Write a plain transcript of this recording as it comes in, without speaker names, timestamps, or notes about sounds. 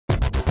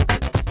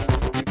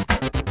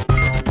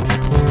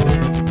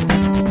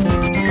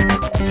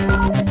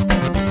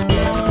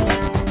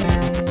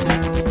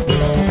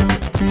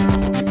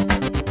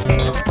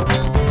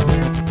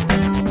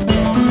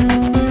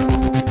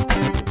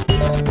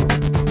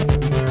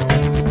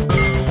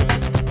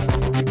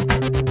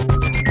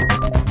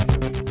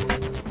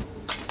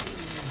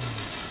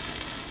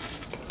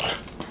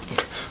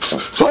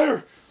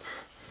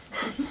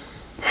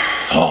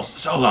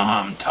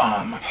alarm,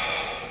 Tom.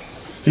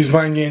 These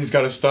mind games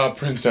gotta stop,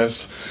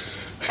 Princess.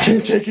 I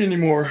can't take it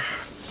anymore.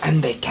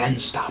 And they can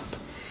stop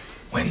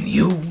when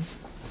you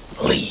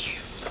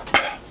leave.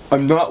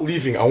 I'm not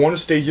leaving. I want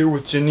to stay here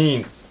with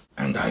Jeanine.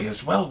 And I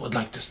as well would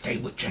like to stay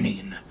with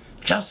Jeanine.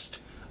 Just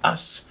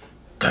us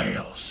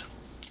girls.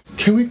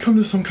 Can we come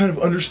to some kind of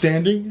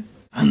understanding?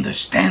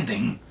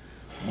 Understanding?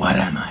 What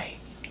am I?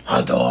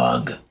 A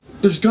dog?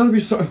 There's gotta be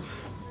some...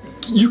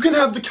 You can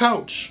have the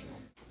couch.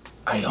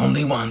 I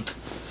only want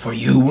for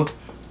you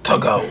to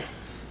go.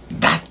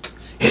 That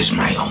is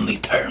my only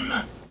term.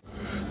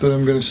 Then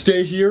I'm gonna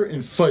stay here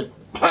and fight.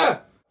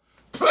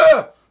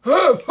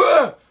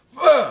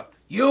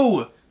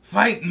 You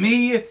fight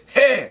me?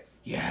 Hey,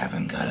 you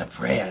haven't got a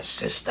prayer,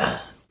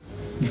 sister.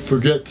 You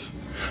forget.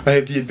 I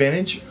have the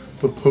advantage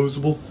of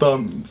opposable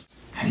thumbs.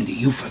 And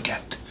you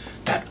forget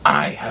that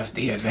I have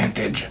the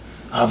advantage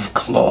of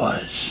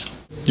claws.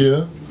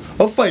 Yeah?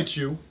 I'll fight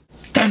you.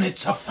 Then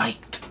it's a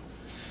fight.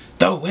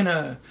 The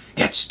winner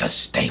gets to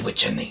stay with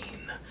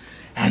Jeanine.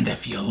 And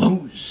if you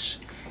lose,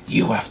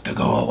 you have to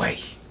go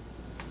away.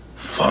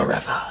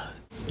 Forever.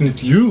 And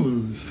if you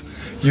lose,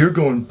 you're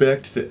going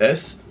back to the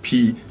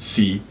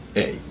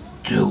SPCA.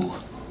 Do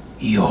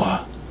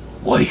your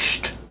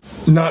worst.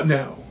 Not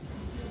now.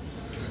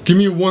 Give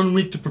me 1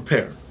 week to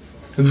prepare,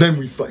 and then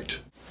we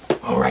fight.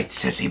 Alright,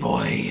 sissy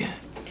boy.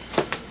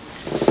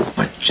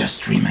 But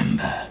just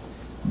remember,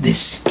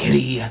 this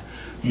kitty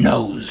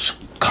knows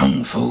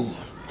Kung Fu.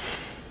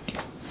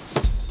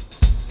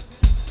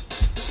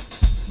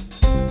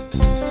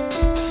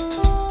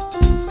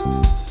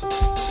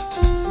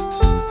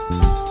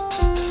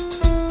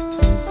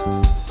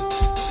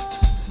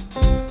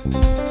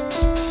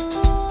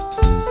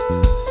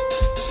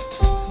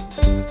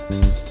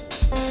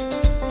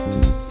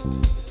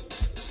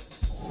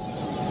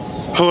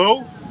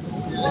 Hello?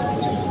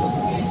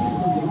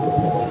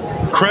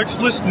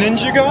 Craigslist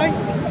ninja guy?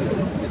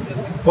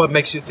 What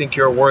makes you think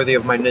you're worthy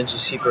of my ninja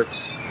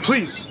secrets?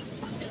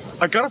 Please.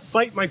 I gotta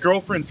fight my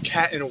girlfriend's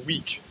cat in a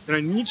week, and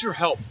I need your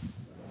help.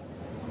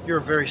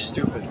 You're very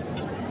stupid.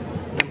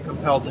 I'm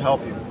compelled to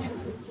help you.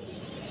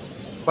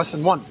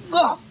 Lesson 1.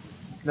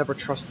 Never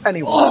trust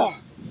anyone.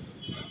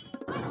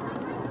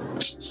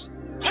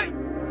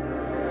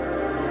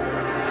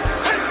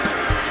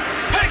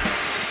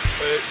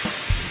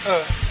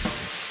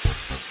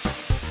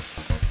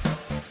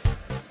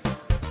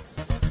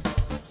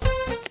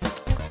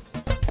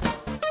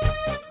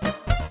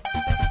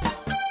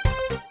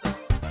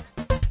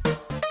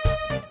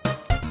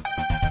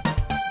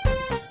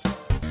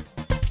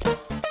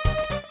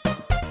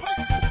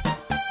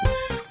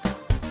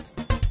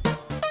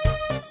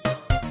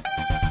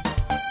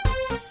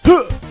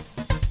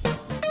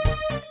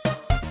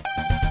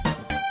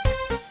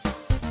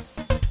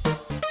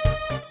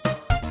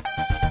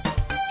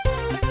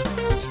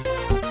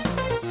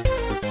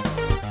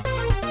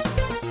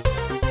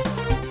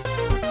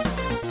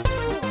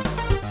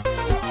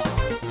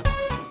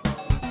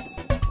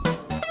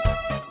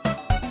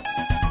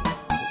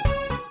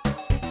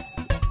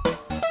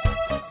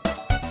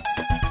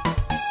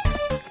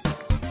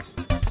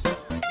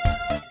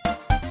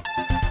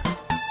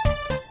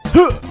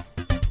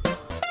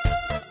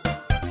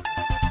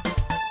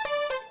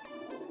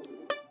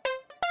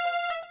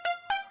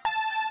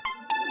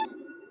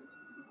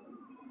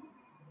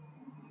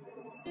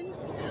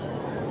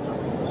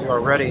 You are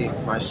ready,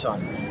 my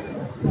son.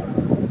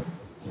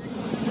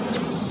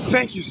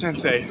 Thank you,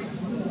 Sensei.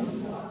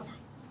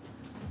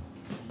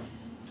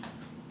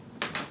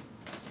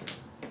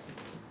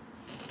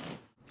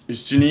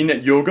 Is Jeanine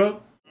at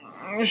yoga?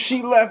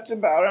 She left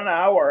about an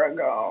hour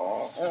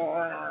ago.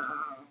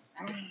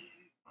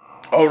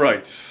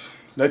 Alright,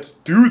 let's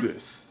do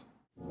this.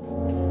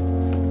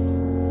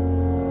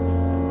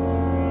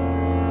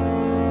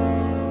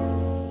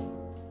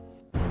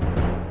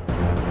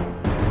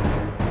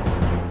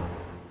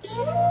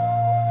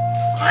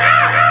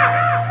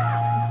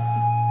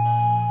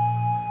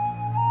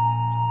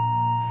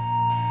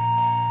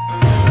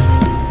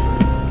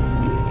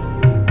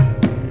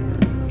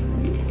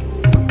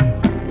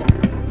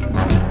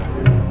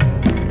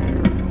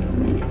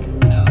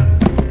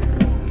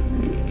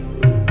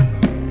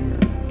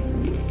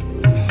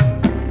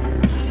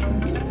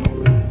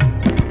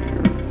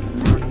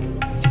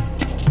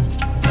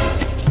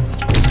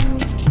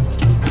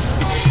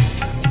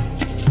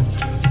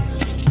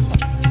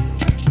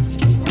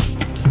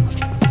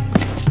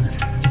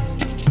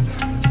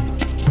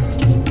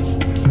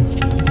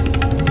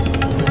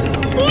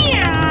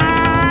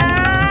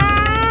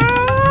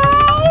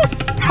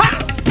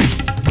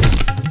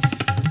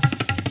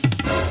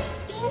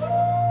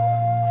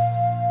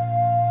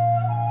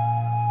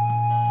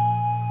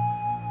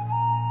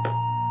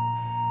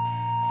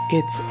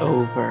 It's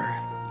over,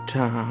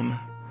 Tom.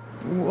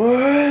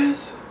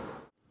 What?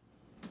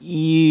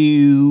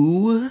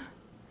 You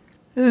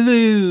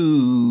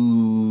lose.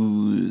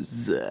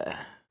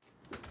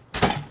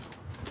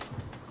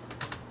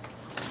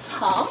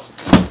 Tom?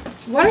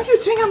 What are you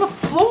doing on the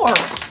floor?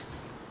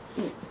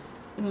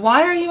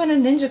 Why are you in a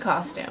ninja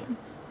costume?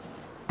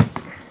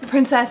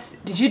 Princess,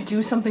 did you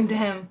do something to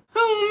him?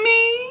 Who,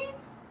 me?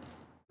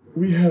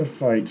 We had a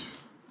fight.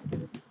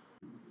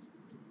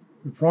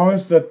 We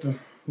promised that the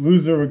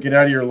loser would get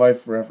out of your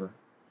life forever.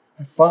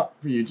 I fought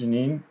for you,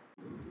 Jeanine.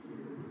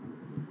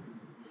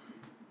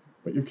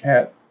 But your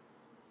cat,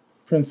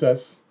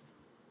 Princess,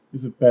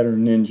 is a better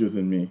ninja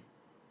than me.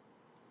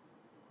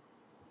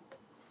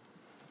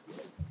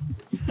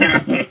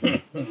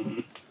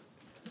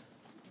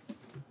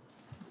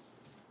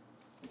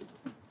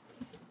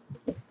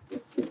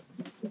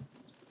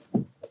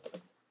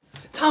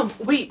 Tom,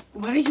 wait,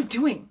 what are you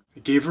doing? I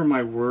gave her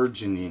my word,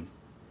 Jeanine.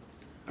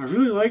 I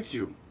really liked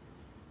you.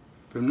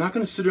 But I'm not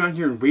going to sit around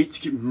here and wait to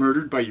get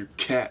murdered by your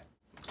cat.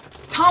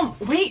 Tom,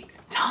 wait,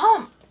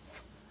 Tom!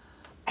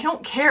 I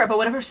don't care about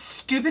whatever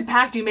stupid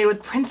pact you made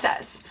with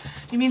Princess.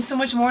 You mean so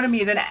much more to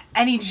me than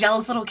any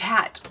jealous little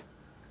cat.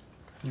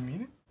 You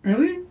mean it?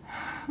 Really?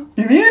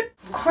 You mean it?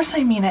 Of course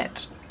I mean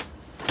it.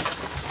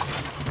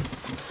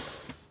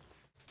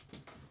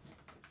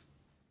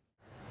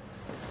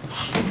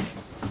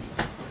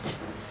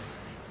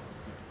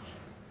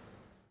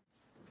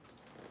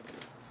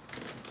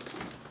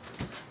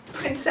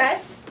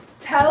 Princess,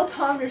 tell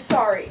Tom you're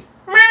sorry.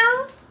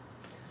 Meow.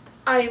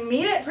 I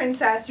mean it,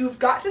 Princess. You've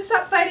got to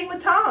stop fighting with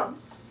Tom.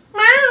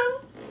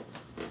 Meow.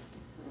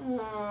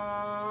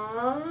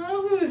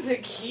 Aww, who's a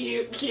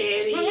cute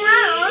kitty?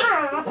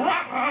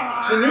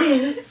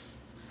 Jeanine!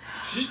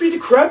 She just beat the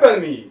crap out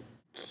of me!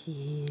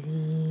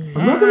 Kitty.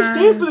 I'm not gonna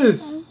stand for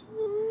this!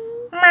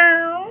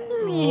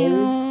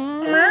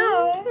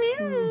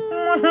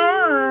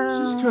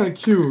 She's kinda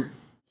cute.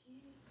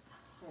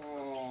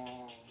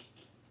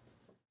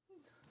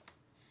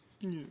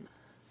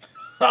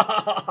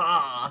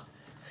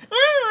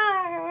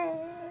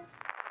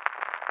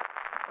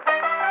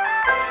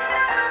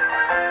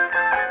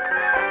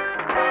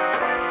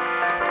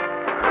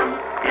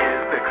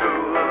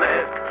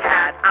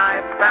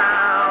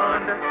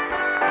 Found.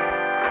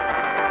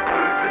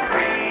 Who's the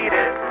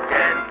sweetest,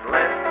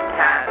 gentlest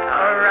cat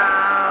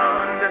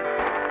around?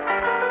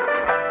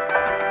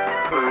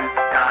 Whose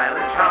style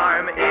and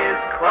charm is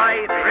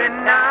quite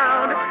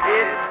renowned?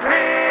 It's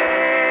Princess.